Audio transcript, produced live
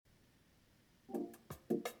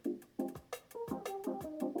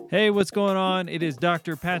Hey, what's going on? It is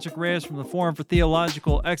Dr. Patrick Reyes from the Forum for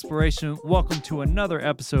Theological Exploration. Welcome to another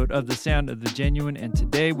episode of The Sound of the Genuine. And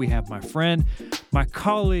today we have my friend, my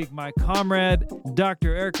colleague, my comrade,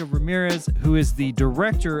 Dr. Erica Ramirez, who is the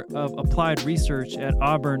Director of Applied Research at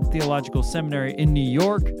Auburn Theological Seminary in New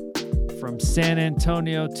York. From San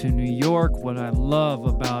Antonio to New York, what I love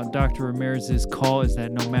about Dr. Ramirez's call is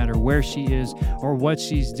that no matter where she is or what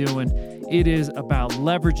she's doing, it is about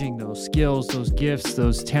leveraging those skills, those gifts,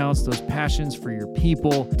 those talents, those passions for your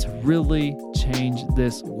people to really change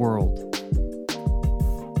this world.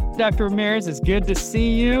 Dr. Ramirez, it's good to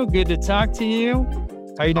see you. Good to talk to you.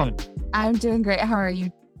 How are you doing? I'm doing great. How are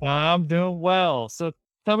you? I'm doing well. So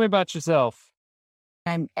tell me about yourself.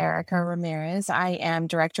 I'm Erica Ramirez. I am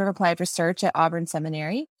Director of Applied Research at Auburn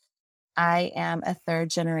Seminary. I am a third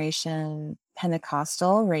generation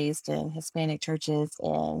Pentecostal raised in Hispanic churches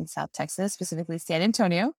in South Texas, specifically San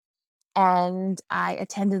Antonio. And I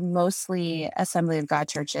attended mostly Assembly of God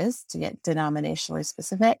churches, to get denominationally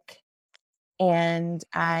specific. And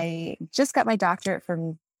I just got my doctorate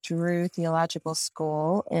from Drew Theological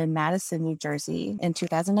School in Madison, New Jersey in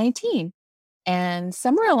 2019. And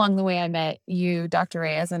somewhere along the way, I met you, Dr.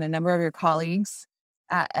 Reyes, and a number of your colleagues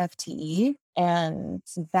at FTE. And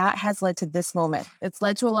that has led to this moment. It's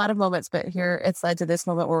led to a lot of moments, but here it's led to this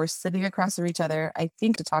moment where we're sitting across from each other, I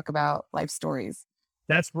think, to talk about life stories.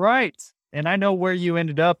 That's right. And I know where you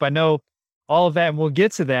ended up. I know all of that, and we'll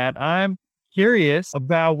get to that. I'm curious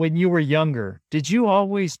about when you were younger. Did you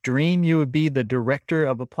always dream you would be the Director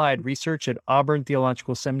of Applied Research at Auburn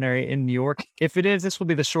Theological Seminary in New York? If it is, this will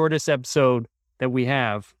be the shortest episode that we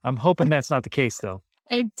have. I'm hoping that's not the case, though.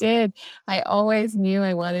 I did. I always knew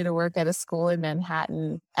I wanted to work at a school in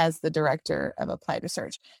Manhattan as the Director of Applied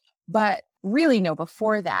Research. But really, no,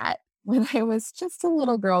 before that, when I was just a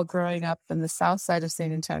little girl growing up in the south side of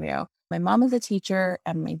San Antonio, my mom is a teacher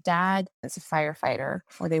and my dad is a firefighter,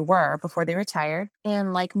 or they were before they retired.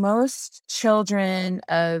 And like most children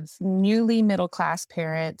of newly middle-class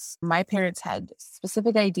parents, my parents had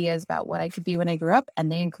specific ideas about what I could be when I grew up,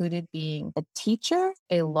 and they included being a teacher,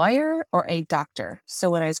 a lawyer, or a doctor. So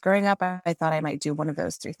when I was growing up, I thought I might do one of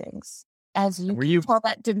those three things. As you can tell,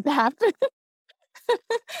 that didn't happen.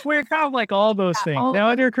 We're kind of like all those things. Now,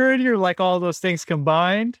 in your career, you're like all those things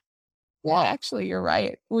combined. Yeah, actually, you're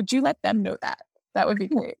right. Would you let them know that? That would be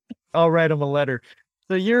great. I'll write them a letter.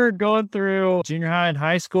 So you're going through junior high and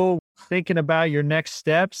high school, thinking about your next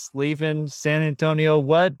steps, leaving San Antonio.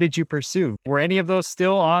 What did you pursue? Were any of those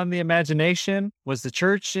still on the imagination? Was the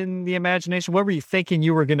church in the imagination? What were you thinking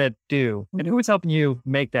you were going to do? And who was helping you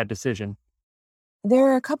make that decision?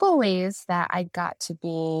 There are a couple of ways that I got to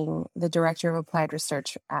being the Director of Applied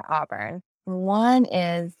Research at Auburn. One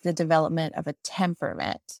is the development of a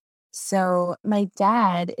temperament. So my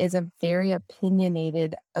dad is a very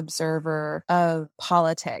opinionated observer of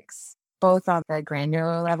politics, both on the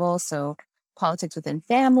granular level, so politics within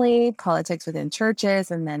family, politics within churches,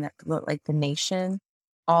 and then like the nation,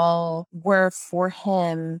 all were for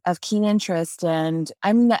him of keen interest. And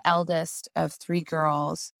I'm the eldest of three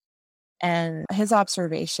girls, and his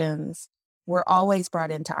observations were always brought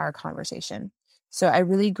into our conversation. So I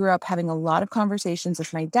really grew up having a lot of conversations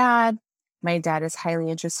with my dad. My dad is highly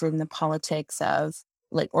interested in the politics of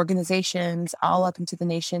like organizations all up into the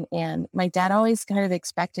nation. And my dad always kind of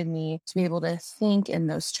expected me to be able to think in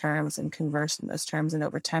those terms and converse in those terms. And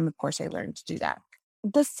over time, of course, I learned to do that.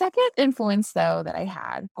 The second influence, though, that I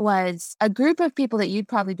had was a group of people that you'd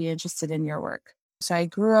probably be interested in your work. So I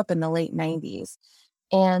grew up in the late 90s.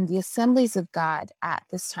 And the Assemblies of God at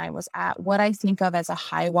this time was at what I think of as a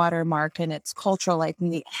high water mark in its cultural life.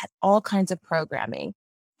 And they had all kinds of programming.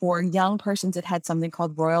 For young persons, it had something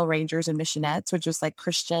called Royal Rangers and Missionettes, which was like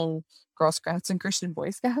Christian Girl Scouts and Christian Boy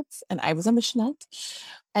Scouts. And I was a missionette.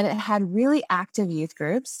 And it had really active youth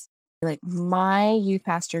groups. Like my youth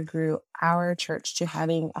pastor grew our church to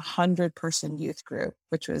having 100-person youth group,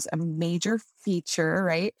 which was a major feature,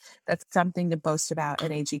 right? That's something to boast about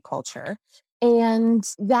in AG culture. And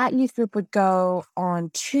that youth group would go on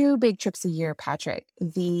 2 big trips a year, Patrick,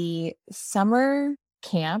 the summer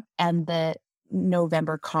camp and the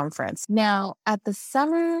November conference. Now, at the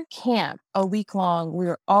summer camp, a week long, we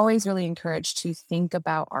were always really encouraged to think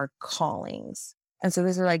about our callings. And so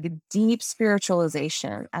these are like deep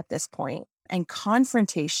spiritualization at this point and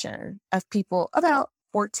confrontation of people about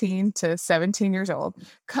 14 to 17 years old,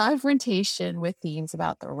 confrontation with themes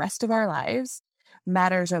about the rest of our lives,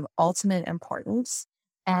 matters of ultimate importance,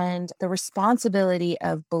 and the responsibility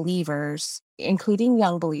of believers, including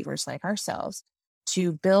young believers like ourselves,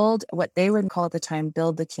 to build what they would call at the time,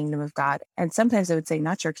 build the kingdom of God. And sometimes I would say,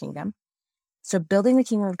 not your kingdom, So building the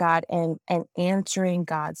kingdom of God and answering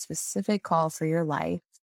God's specific call for your life,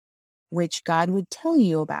 which God would tell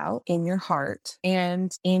you about in your heart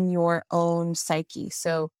and in your own psyche.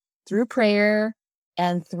 So through prayer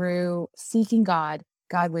and through seeking God,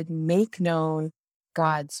 God would make known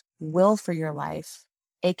God's will for your life,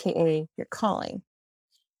 AKA your calling.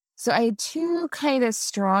 So I had two kind of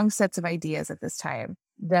strong sets of ideas at this time.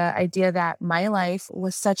 The idea that my life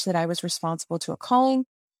was such that I was responsible to a calling,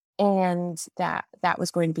 and that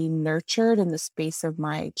was going to be nurtured in the space of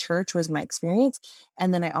my church was my experience.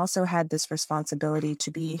 And then I also had this responsibility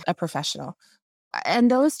to be a professional.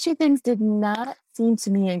 And those two things did not seem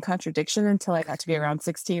to me in contradiction until I got to be around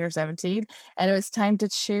 16 or 17. And it was time to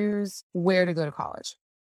choose where to go to college.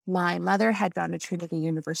 My mother had gone to Trinity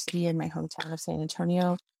University in my hometown of San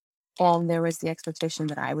Antonio. And there was the expectation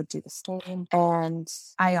that I would do the same. And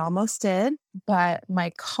I almost did. But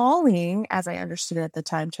my calling, as I understood it at the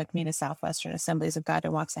time, took me to Southwestern Assemblies of God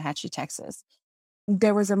in Waxahachie, Texas.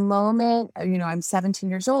 There was a moment, I'm 17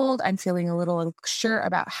 years old. I'm feeling a little unsure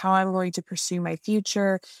about how I'm going to pursue my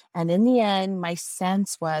future. And in the end, my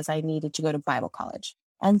sense was I needed to go to Bible college.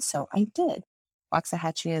 And so I did.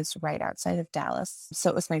 Waxahachie is right outside of Dallas. So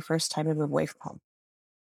it was my first time to move away from home.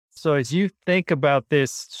 So as you think about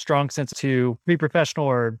this strong sense to be professional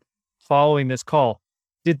or following this call,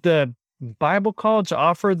 did the Bible college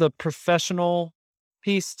offer the professional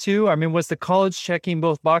piece too? I mean, was the college checking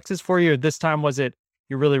both boxes for you, or this time was it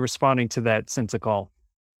you're really responding to that sense of call?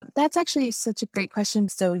 That's actually such a great question.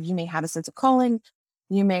 So you may have a sense of calling.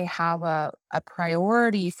 You may have a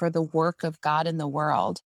priority for the work of God in the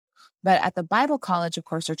world. But at the Bible college, of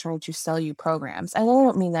course, they're trying to sell you programs. And I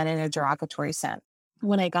don't mean that in a derogatory sense.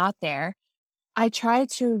 When I got there, I tried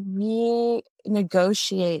to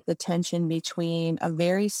renegotiate the tension between a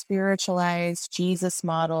very spiritualized, Jesus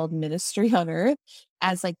modeled ministry on earth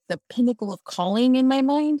as like the pinnacle of calling in my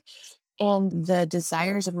mind, and the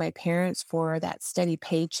desires of my parents for that steady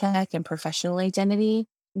paycheck and professional identity.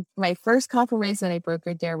 My first compromise that I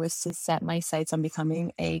brokered there was to set my sights on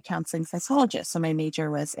becoming a counseling psychologist. So my major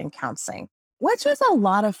was in counseling, which was a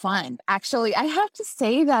lot of fun. Actually, I have to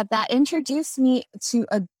say that introduced me to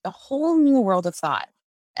a whole new world of thought.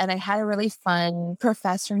 And I had a really fun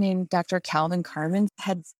professor named Dr. Calvin Carmen,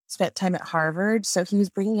 had spent time at Harvard. So he was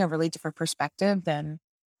bringing a really different perspective than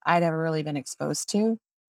I'd ever really been exposed to.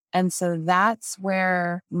 And so that's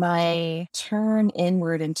where my turn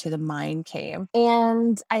inward into the mind came.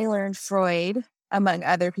 And I learned Freud, among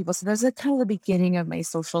other people. So those are kind of the beginning of my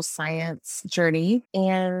social science journey.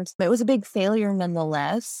 And it was a big failure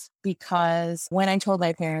nonetheless, because when I told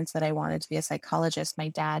my parents that I wanted to be a psychologist, my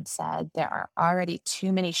dad said, there are already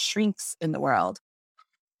too many shrinks in the world.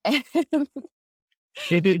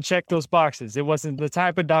 He didn't check those boxes. It wasn't the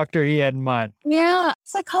type of doctor he had in mind. Yeah,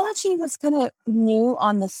 psychology was kind of new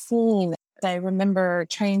on the scene. I remember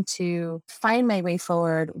trying to find my way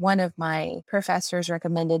forward. One of my professors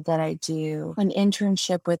recommended that I do an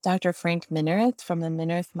internship with Dr. Frank Minirth from the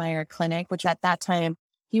Minirth-Meyer Clinic, which at that time,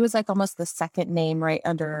 he was like almost the second name right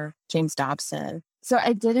under James Dobson. So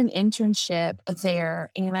I did an internship there,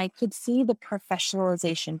 and I could see the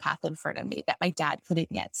professionalization path in front of me that my dad couldn't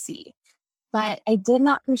yet see. But I did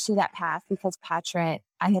not pursue that path because, Patrick,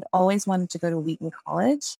 I had always wanted to go to Wheaton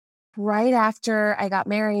College. Right after I got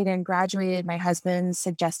married and graduated, my husband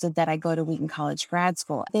suggested that I go to Wheaton College grad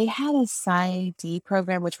school. They had a PsyD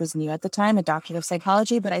program, which was new at the time, a doctorate of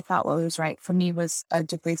psychology, but I thought what was right for me was a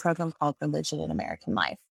degree program called Religion in American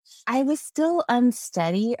Life. I was still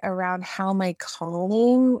unsteady around how my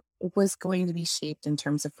calling was going to be shaped in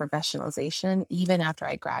terms of professionalization, even after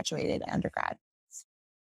I graduated undergrad.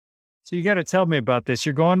 So you got to tell me about this.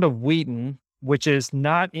 You're going to Wheaton, which is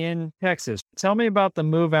not in Texas. Tell me about the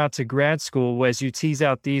move out to grad school as you tease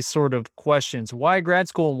out these sort of questions. Why grad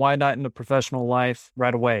school and why not in the professional life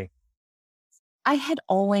right away? I had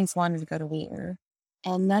always wanted to go to Wheaton,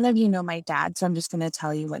 and none of you know my dad, so I'm just going to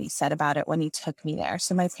tell you what he said about it when he took me there.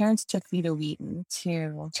 So my parents took me to Wheaton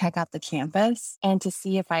to check out the campus and to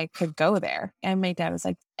see if I could go there. And my dad was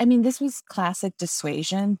like, this was classic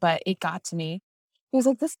dissuasion, but it got to me. He was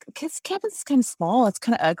like, this campus is kind of small. It's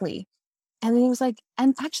kind of ugly. And then he was like,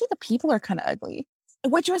 and actually the people are kind of ugly,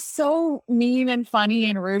 which was so mean and funny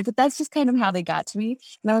and rude, but that's just kind of how they got to me.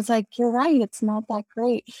 And I was like, you're right. It's not that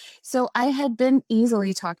great. So I had been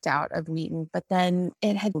easily talked out of Wheaton, but then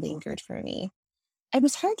it had lingered for me. It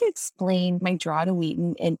was hard to explain my draw to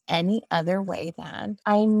Wheaton in any other way than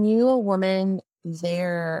I knew a woman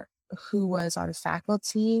there who was on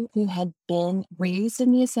faculty who had been raised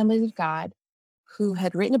in the Assemblies of God, who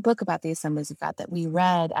had written a book about the Assemblies of God that we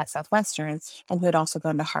read at Southwestern, and who had also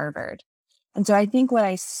gone to Harvard. And so I think what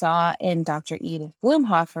I saw in Dr. Edith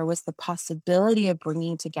Blumhofer was the possibility of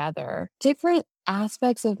bringing together different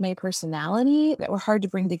aspects of my personality that were hard to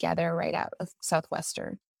bring together right out of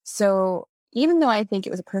Southwestern. So even though I think it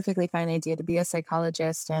was a perfectly fine idea to be a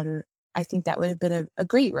psychologist, and I think that would have been a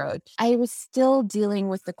great road, I was still dealing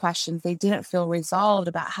with the questions. They didn't feel resolved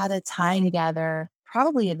about how to tie together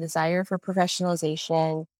probably a desire for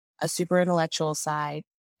professionalization, a super intellectual side,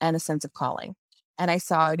 and a sense of calling. And I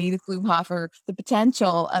saw in Edith Blumhofer the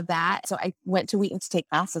potential of that. So I went to Wheaton to take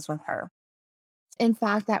classes with her. In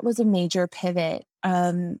fact, that was a major pivot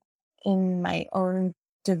in my own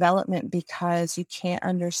development, because you can't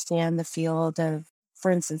understand the field of,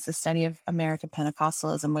 for instance, the study of American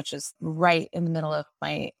Pentecostalism, which is right in the middle of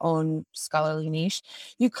my own scholarly niche.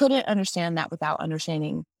 You couldn't understand that without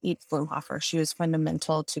understanding Edith Blumhofer. She was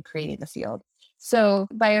fundamental to creating the field. So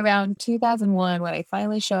by around 2001, when I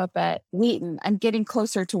finally show up at Wheaton, I'm getting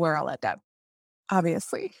closer to where I'll end up,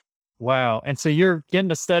 obviously. Wow. And so you're getting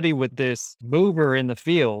to study with this mover in the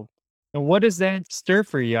field. And what does that stir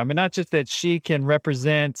for you? I mean, not just that she can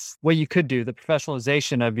represent what you could do, the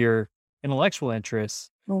professionalization of your intellectual interests,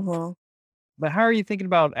 Mhm. but how are you thinking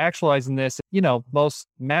about actualizing this? Most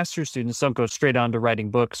master's students don't go straight on to writing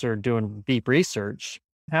books or doing deep research.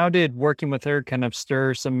 How did working with her kind of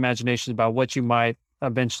stir some imaginations about what you might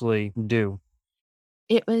eventually do?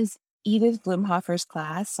 It was Edith Blumhofer's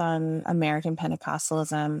class on American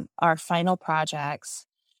Pentecostalism, our final projects.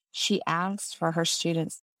 She asked for her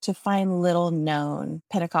students to find little known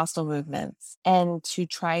Pentecostal movements and to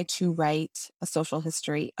try to write a social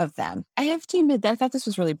history of them. I have to admit that I thought this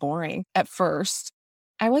was really boring at first.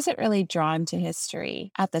 I wasn't really drawn to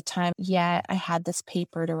history at the time, yet I had this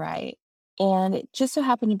paper to write. And it just so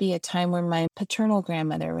happened to be a time when my paternal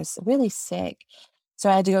grandmother was really sick. So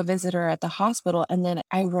I had to go visit her at the hospital. And then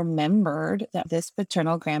I remembered that this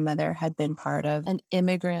paternal grandmother had been part of an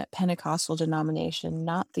immigrant Pentecostal denomination,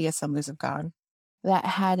 not the Assemblies of God, that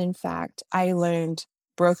had, in fact, I learned,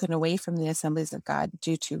 broken away from the Assemblies of God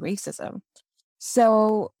due to racism.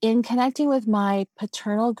 So, in connecting with my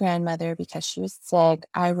paternal grandmother because she was sick,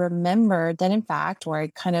 I remembered that, in fact, where I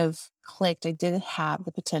kind of clicked, I did have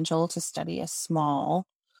the potential to study a small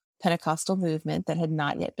Pentecostal movement that had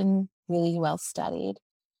not yet been really well studied.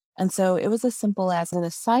 And so it was as simple as an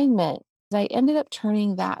assignment. I ended up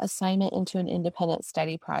turning that assignment into an independent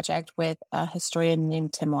study project with a historian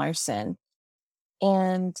named Tim Larson.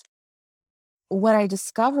 And what I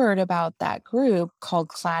discovered about that group, called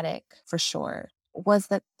CLADIC for short, was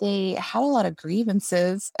that they had a lot of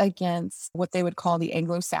grievances against what they would call the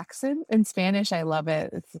Anglo-Saxon. In Spanish, I love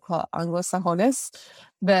it. It's called Anglosajones,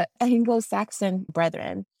 the Anglo-Saxon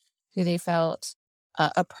brethren, who they felt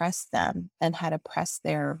oppressed them and had oppressed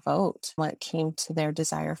their vote when it came to their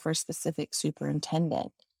desire for a specific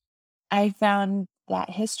superintendent. I found that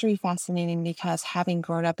history fascinating because, having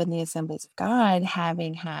grown up in the Assemblies of God,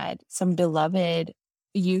 having had some beloved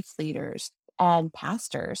youth leaders and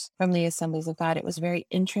pastors from the Assemblies of God, it was very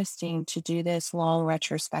interesting to do this long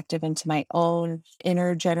retrospective into my own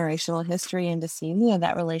intergenerational history and to see,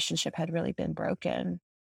 that relationship had really been broken.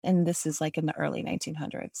 And this is like in the early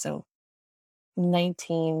 1900s. So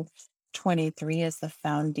 1923 is the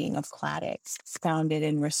founding of CLADIC, founded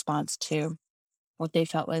in response to what they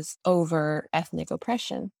felt was over ethnic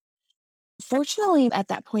oppression. Fortunately, at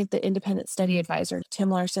that point, the independent study advisor,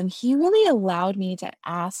 Tim Larson, he really allowed me to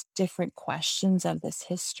ask different questions of this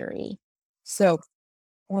history. So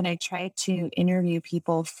when I tried to interview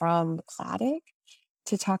people from CLADIC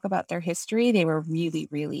to talk about their history, they were really,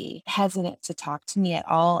 really hesitant to talk to me at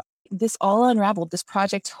all. This all unraveled. This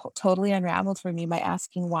project totally unraveled for me by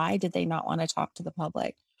asking, why did they not want to talk to the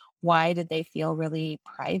public? Why did they feel really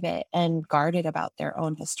private and guarded about their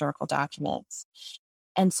own historical documents?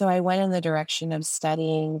 And so I went in the direction of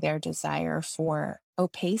studying their desire for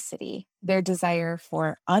opacity, their desire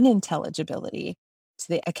for unintelligibility to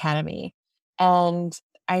the academy. And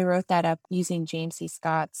I wrote that up using James C.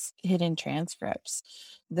 Scott's hidden transcripts.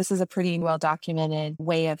 This is a pretty well documented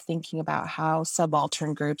way of thinking about how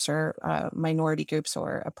subaltern groups or minority groups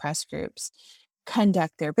or oppressed groups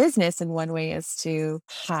conduct their business. And one way is to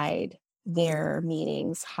hide their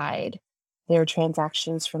meetings, hide their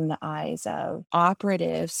transactions from the eyes of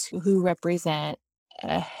operatives who represent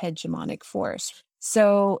a hegemonic force.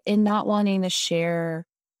 So, in not wanting to share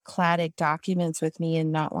CLADIC documents with me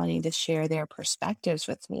and not wanting to share their perspectives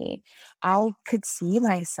with me, I could see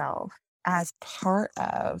myself as part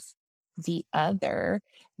of the other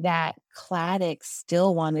that CLADIC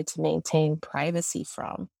still wanted to maintain privacy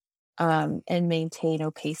from. and maintain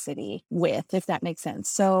opacity with, if that makes sense.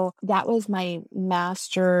 So that was my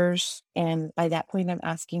master's. And by that point, I'm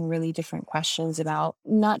asking really different questions about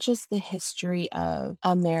not just the history of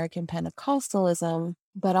American Pentecostalism,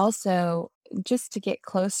 but also just to get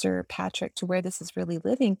closer, Patrick, to where this is really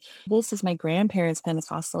living. This is my grandparents'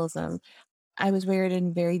 Pentecostalism. I was reared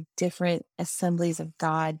in very different Assemblies of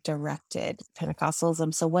God directed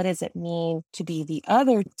Pentecostalism. So, what does it mean to be the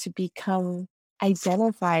other, to become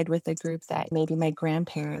identified with a group that maybe my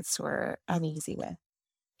grandparents were uneasy with?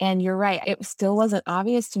 And you're right, it still wasn't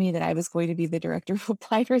obvious to me that I was going to be the director of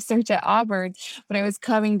applied research at Auburn, but I was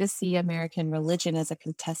coming to see American religion as a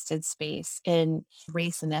contested space in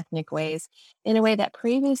race and ethnic ways in a way that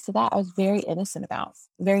previous to that I was very innocent about,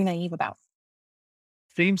 very naive about.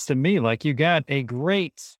 Seems to me like you got a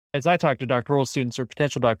great, as I talk to doctoral students or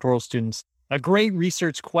potential doctoral students, a great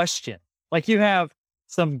research question. Like you have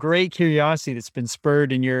some great curiosity that's been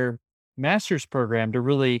spurred in your master's program to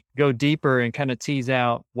really go deeper and kind of tease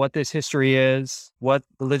out what this history is, what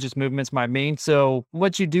religious movements might mean. So,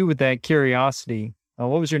 what you do with that curiosity?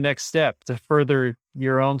 What was your next step to further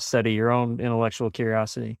your own study, your own intellectual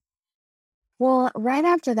curiosity? Well, right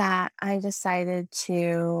after that, I decided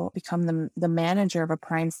to become the manager of a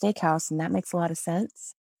prime steakhouse, and that makes a lot of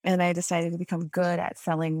sense. And I decided to become good at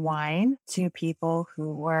selling wine to people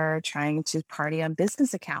who were trying to party on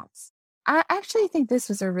business accounts. I actually think this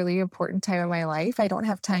was a really important time in my life. I don't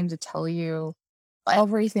have time to tell you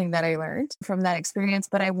everything that I learned from that experience,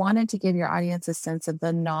 but I wanted to give your audience a sense of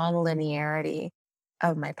the non-linearity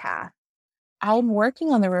of my path. I'm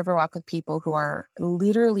working on the Riverwalk with people who are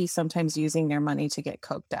literally sometimes using their money to get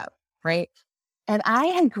coked up, right? And I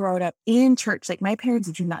had grown up in church. Like my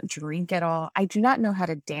parents do not drink at all. I do not know how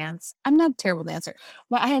to dance. I'm not a terrible dancer,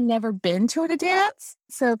 but I had never been to a dance.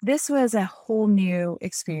 So this was a whole new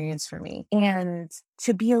experience for me. And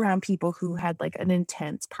to be around people who had like an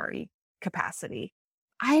intense party capacity.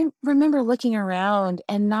 I remember looking around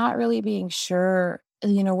and not really being sure,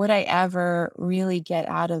 would I ever really get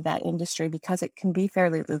out of that industry because it can be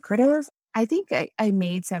fairly lucrative. I think I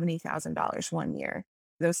made $70,000 one year.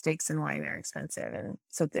 Those steaks and wine are expensive. And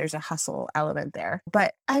so there's a hustle element there.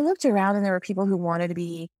 But I looked around and there were people who wanted to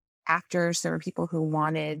be actors. There were people who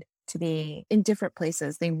wanted to be in different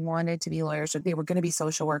places. They wanted to be lawyers or they were going to be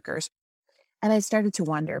social workers. And I started to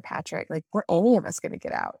wonder, Patrick, like, were any of us going to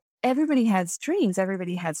get out? Everybody has dreams,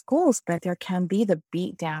 everybody has goals, but there can be the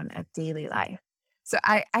beat down of daily life. So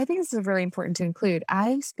I think this is really important to include.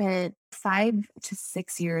 I spent 5 to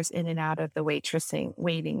 6 years in and out of the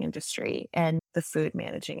waiting industry and the food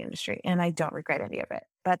managing industry, and I don't regret any of it.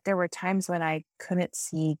 But there were times when I couldn't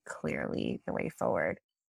see clearly the way forward.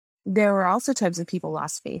 There were also times when people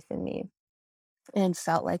lost faith in me and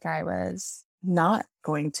felt like I was not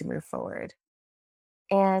going to move forward.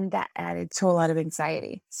 And that added to a lot of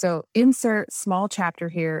anxiety. So insert small chapter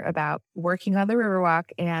here about working on the Riverwalk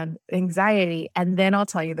and anxiety. And then I'll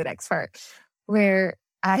tell you the next part where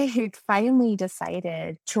I had finally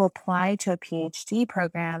decided to apply to a PhD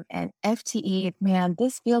program, and FTE, man,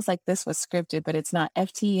 this feels like this was scripted, but it's not.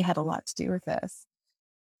 FTE had a lot to do with this.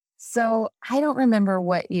 So I don't remember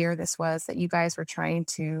what year this was that you guys were trying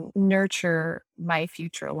to nurture my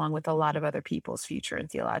future along with a lot of other people's future in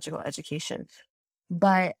theological education.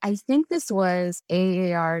 But I think this was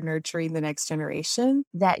AAR nurturing the next generation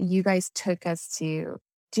that you guys took us to.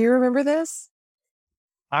 Do you remember this?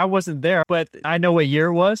 I wasn't there, but I know what year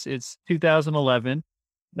it was. It's 2011.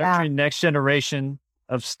 Yeah. Nurturing Next Generation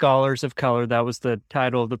of Scholars of Color. That was the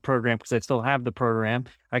title of the program because I still have the program.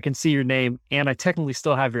 I can see your name and I technically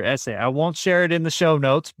still have your essay. I won't share it in the show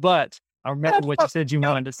notes, but I remember what you said you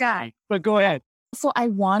wanted to say. But go ahead. So I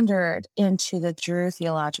wandered into the Drew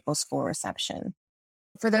Theological School reception.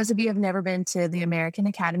 For those of you who have never been to the American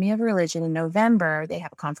Academy of Religion in November, they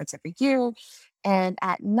have a conference every year. And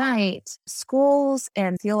at night, schools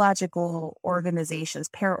and theological organizations,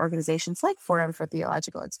 para-organizations like Forum for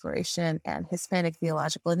Theological Exploration and Hispanic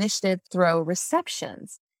Theological Initiative throw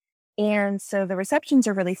receptions. And so the receptions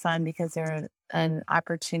are really fun because they're an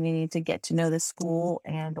opportunity to get to know the school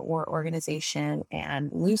and or organization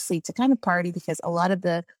and loosely to kind of party because a lot of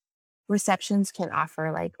the receptions can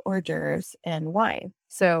offer like hors d'oeuvres and wine.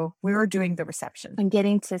 So we were doing the reception and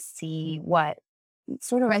getting to see what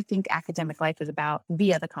sort of, I think, academic life is about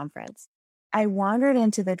via the conference. I wandered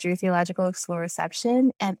into the Drew Theological School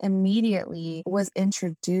reception and immediately was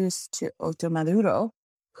introduced to Otto Maduro,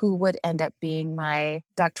 who would end up being my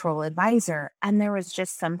doctoral advisor. And there was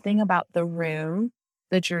just something about the room,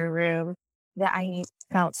 the Drew room, that I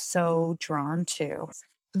felt so drawn to.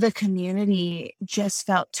 The community just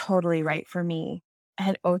felt totally right for me.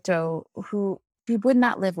 And Otto, who He would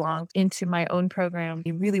not live long into my own program.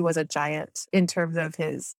 He really was a giant in terms of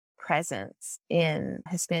his presence in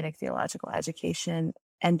Hispanic theological education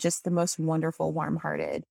and just the most wonderful,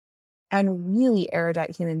 warm-hearted, and really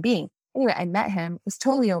erudite human being. Anyway, I met him, was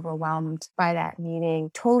totally overwhelmed by that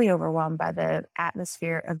meeting, totally overwhelmed by the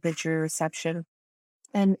atmosphere of the Drew reception,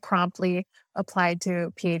 and promptly applied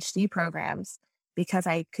to PhD programs because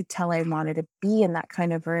I could tell I wanted to be in that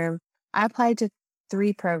kind of room. I applied to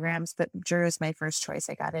 3 programs, but Drew was my first choice.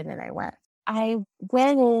 I got in and I went. I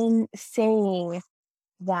went in saying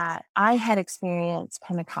that I had experienced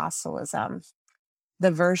Pentecostalism,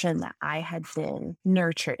 the version that I had been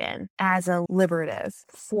nurtured in, as a liberative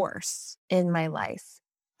force in my life.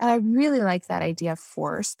 And I really like that idea of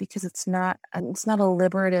force because it's not a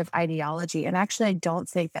liberative ideology. And actually, I don't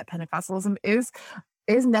think that Pentecostalism is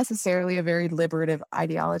necessarily a very liberative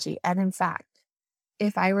ideology. And in fact,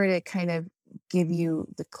 if I were to kind of give you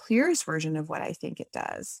the clearest version of what I think it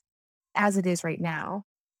does, as it is right now,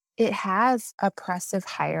 it has oppressive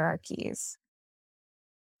hierarchies,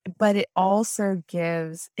 but it also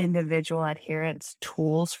gives individual adherents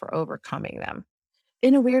tools for overcoming them.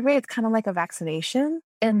 In a weird way, it's kind of like a vaccination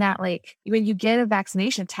in that, like, when you get a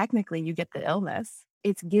vaccination, technically you get the illness.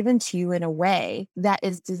 It's given to you in a way that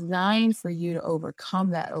is designed for you to overcome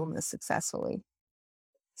that illness successfully.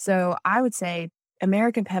 So I would say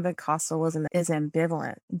American Pentecostalism is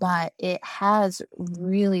ambivalent, but it has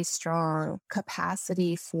really strong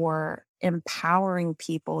capacity for empowering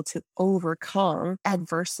people to overcome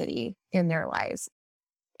adversity in their lives.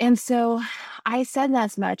 And so I said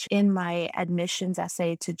as much in my admissions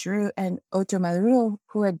essay to Drew, and Otto Maduro,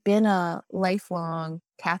 who had been a lifelong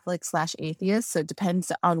Catholic/atheist. So it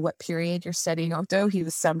depends on what period you're studying Otto. He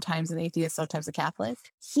was sometimes an atheist, sometimes a Catholic.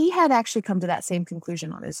 He had actually come to that same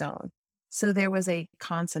conclusion on his own. So there was a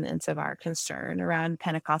consonance of our concern around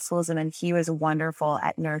Pentecostalism, and he was wonderful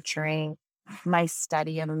at nurturing my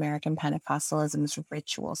study of American Pentecostalism's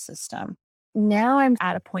ritual system. Now I'm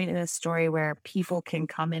at a point in a story where people can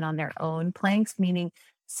come in on their own planks, meaning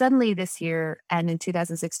suddenly this year and in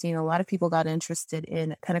 2016, a lot of people got interested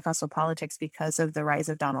in Pentecostal politics because of the rise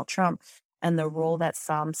of Donald Trump and the role that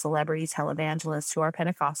some celebrity televangelists who are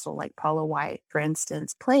Pentecostal, like Paula White, for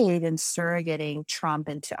instance, played in surrogating Trump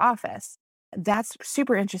into office. That's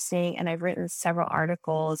super interesting. And I've written several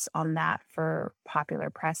articles on that for popular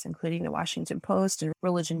press, including the Washington Post and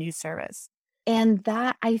Religion News Service. And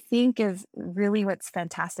that, I think, is really what's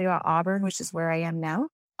fantastic about Auburn, which is where I am now.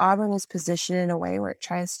 Auburn is positioned in a way where it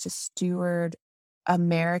tries to steward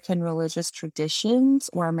American religious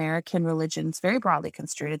traditions, or American religions, very broadly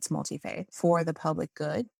construed, it's multi-faith, for the public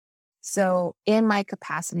good. So in my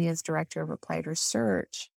capacity as director of applied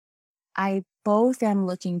research, I both am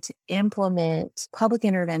looking to implement public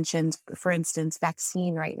interventions, for instance,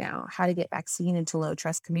 vaccine right now, how to get vaccine into low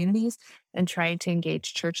trust communities and trying to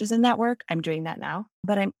engage churches in that work. I'm doing that now.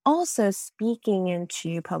 But I'm also speaking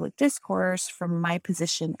into public discourse from my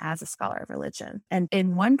position as a scholar of religion. And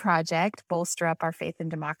in one project, bolster up our faith in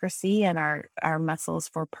democracy and our muscles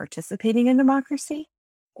for participating in democracy,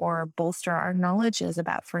 or bolster our knowledges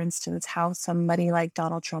about, for instance, how somebody like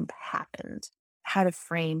Donald Trump happened, how to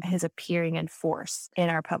frame his appearing and force in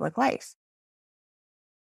our public life.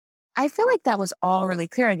 I feel like that was all really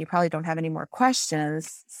clear, and you probably don't have any more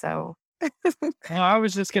questions. So Well, I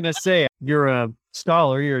was just going to say, you're a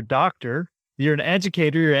scholar, you're a doctor, you're an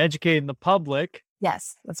educator, you're educating the public.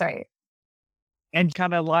 Yes, that's right. And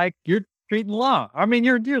kind of like you're treating law. I mean,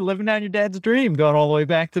 you're living out your dad's dream, going all the way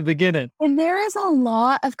back to the beginning. And there is a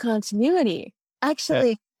lot of continuity,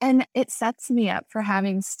 actually. And it sets me up for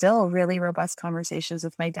having still really robust conversations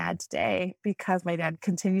with my dad today, because my dad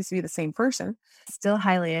continues to be the same person, still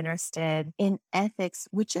highly interested in ethics,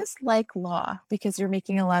 which is like law, because you're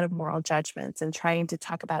making a lot of moral judgments and trying to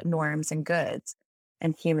talk about norms and goods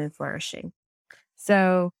and human flourishing.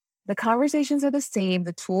 So the conversations are the same.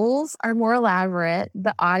 The tools are more elaborate.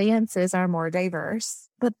 The audiences are more diverse.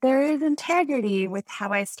 But there is integrity with how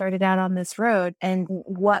I started out on this road and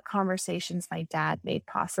what conversations my dad made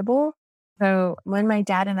possible. So when my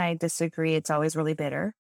dad and I disagree, it's always really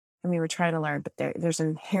bitter. And we were trying to learn, but there's an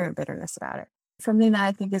inherent bitterness about it. Something that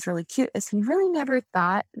I think is really cute is he really never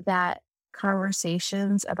thought that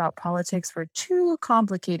conversations about politics were too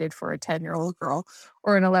complicated for a 10-year-old girl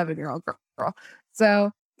or an 11-year-old girl.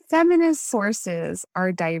 So feminist sources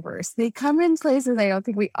are diverse. They come in places I don't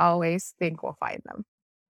think we always think we'll find them.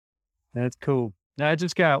 That's cool. Now, I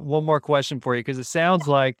just got one more question for you, because it sounds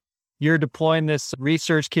like you're deploying this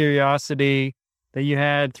research curiosity that you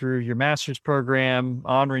had through your master's program,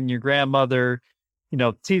 honoring your grandmother,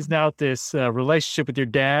 teasing out this relationship with your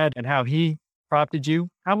dad and how he prompted you.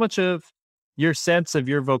 How much of your sense of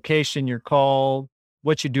your vocation, your call,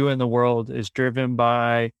 what you do in the world is driven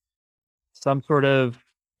by some sort of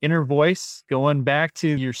inner voice going back to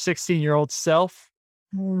your 16-year-old self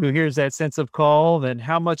who hears that sense of call, then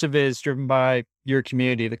how much of it is driven by your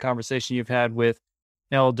community, the conversation you've had with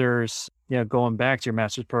elders, going back to your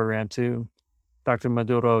master's program to Dr.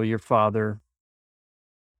 Maduro, your father?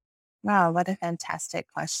 Wow, what a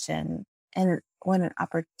fantastic question. And what an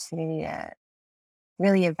opportunity to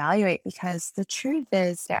really evaluate, because the truth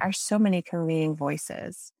is there are so many convening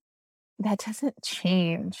voices. That doesn't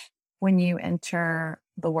change when you enter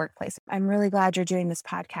the workplace. I'm really glad you're doing this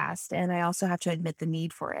podcast. And I also have to admit the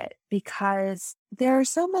need for it, because there are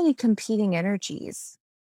so many competing energies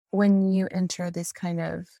when you enter this kind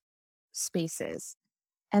of spaces.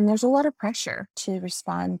 And there's a lot of pressure to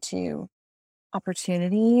respond to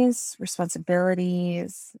opportunities,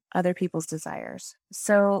 responsibilities, other people's desires.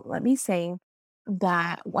 So let me say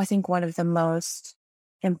that I think one of the most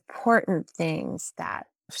important things that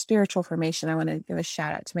spiritual formation, I want to give a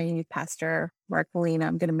shout out to my youth pastor, Mark Molina.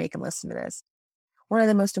 I'm going to make him listen to this. One of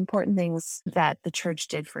the most important things that the church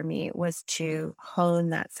did for me was to hone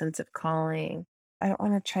that sense of calling. I don't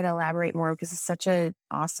want to try to elaborate more because it's such an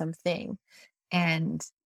awesome thing and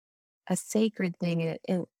a sacred thing,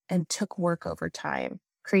 and took work over time,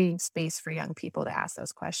 creating space for young people to ask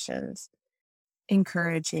those questions,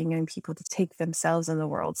 encouraging young people to take themselves and the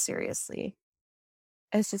world seriously.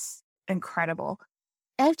 It's just incredible.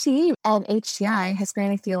 FTE and HTI,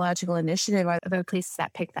 Hispanic Theological Initiative, are the places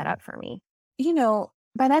that picked that up for me.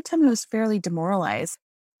 By that time I was fairly demoralized.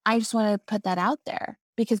 I just want to put that out there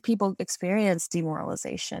because people experience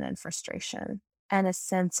demoralization and frustration and a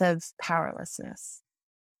sense of powerlessness.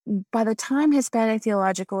 By the time Hispanic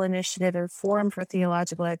Theological Initiative and Forum for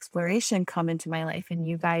Theological Exploration come into my life, and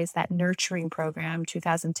you guys, that nurturing program,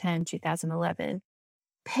 2010, 2011,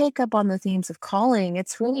 pick up on the themes of calling,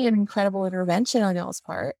 it's really an incredible intervention on y'all's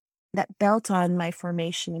part that built on my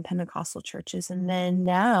formation in Pentecostal churches. And then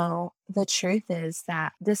now the truth is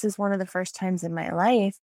that this is one of the first times in my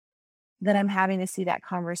life that I'm having to see that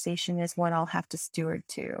conversation as one I'll have to steward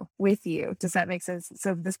to with you. Does that make sense?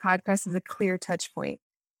 So this podcast is a clear touch point.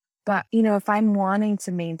 But, if I'm wanting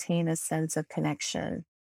to maintain a sense of connection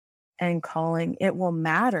and calling, it will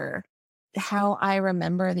matter how I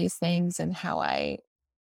remember these things and how I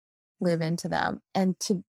live into them. And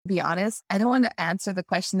to be honest, I don't want to answer the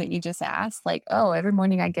question that you just asked, like, oh, every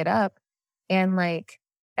morning I get up and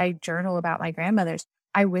I journal about my grandmothers.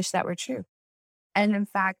 I wish that were true. And in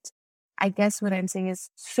fact, I guess what I'm saying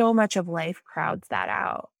is so much of life crowds that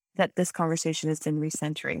out, that this conversation has been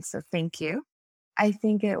recentering. So thank you. I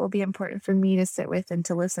think it will be important for me to sit with and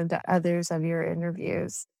to listen to others of your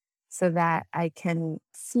interviews so that I can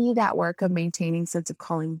see that work of maintaining sense of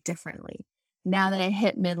calling differently. Now that I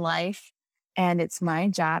hit midlife, and it's my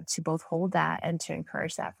job to both hold that and to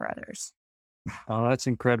encourage that for others. Oh, that's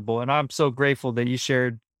incredible. And I'm so grateful that you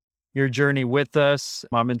shared your journey with us.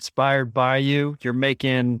 I'm inspired by you. You're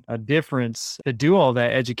making a difference to do all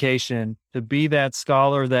that education, to be that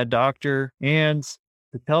scholar, that doctor, and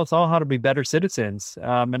to tell us all how to be better citizens.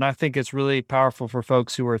 And I think it's really powerful for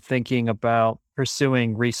folks who are thinking about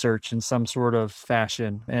pursuing research in some sort of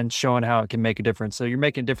fashion and showing how it can make a difference. So you're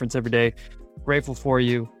making a difference every day. Grateful for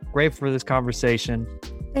you. Grateful for this conversation.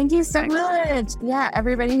 Thank you so much. Yeah,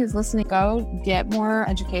 everybody who's listening, go get more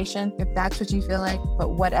education if that's what you feel like.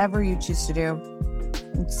 But whatever you choose to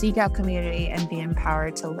do, seek out community and be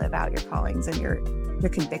empowered to live out your callings and your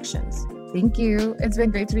convictions. Thank you. It's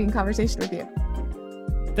been great to be in conversation with you.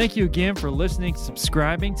 Thank you again for listening,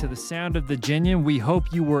 subscribing to The Sound of the Genuine. We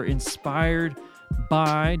hope you were inspired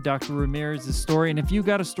by Dr. Ramirez's story. And if you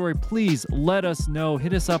got a story, please let us know.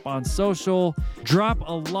 Hit us up on social. Drop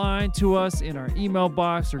a line to us in our email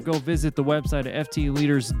box, or go visit the website at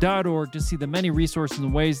ftleaders.org to see the many resources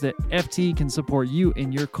and ways that FT can support you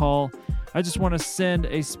in your call. I just want to send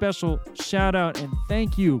a special shout out and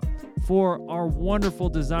thank you for our wonderful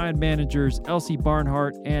design managers, Elsie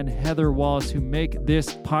Barnhart and Heather Wallace, who make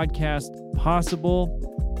this podcast possible.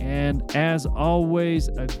 And as always,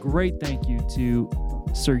 a great thank you to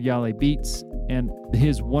Sir Yale Beats and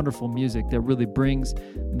his wonderful music that really brings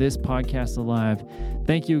this podcast alive.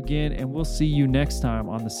 Thank you again, and we'll see you next time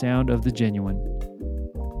on The Sound of the Genuine.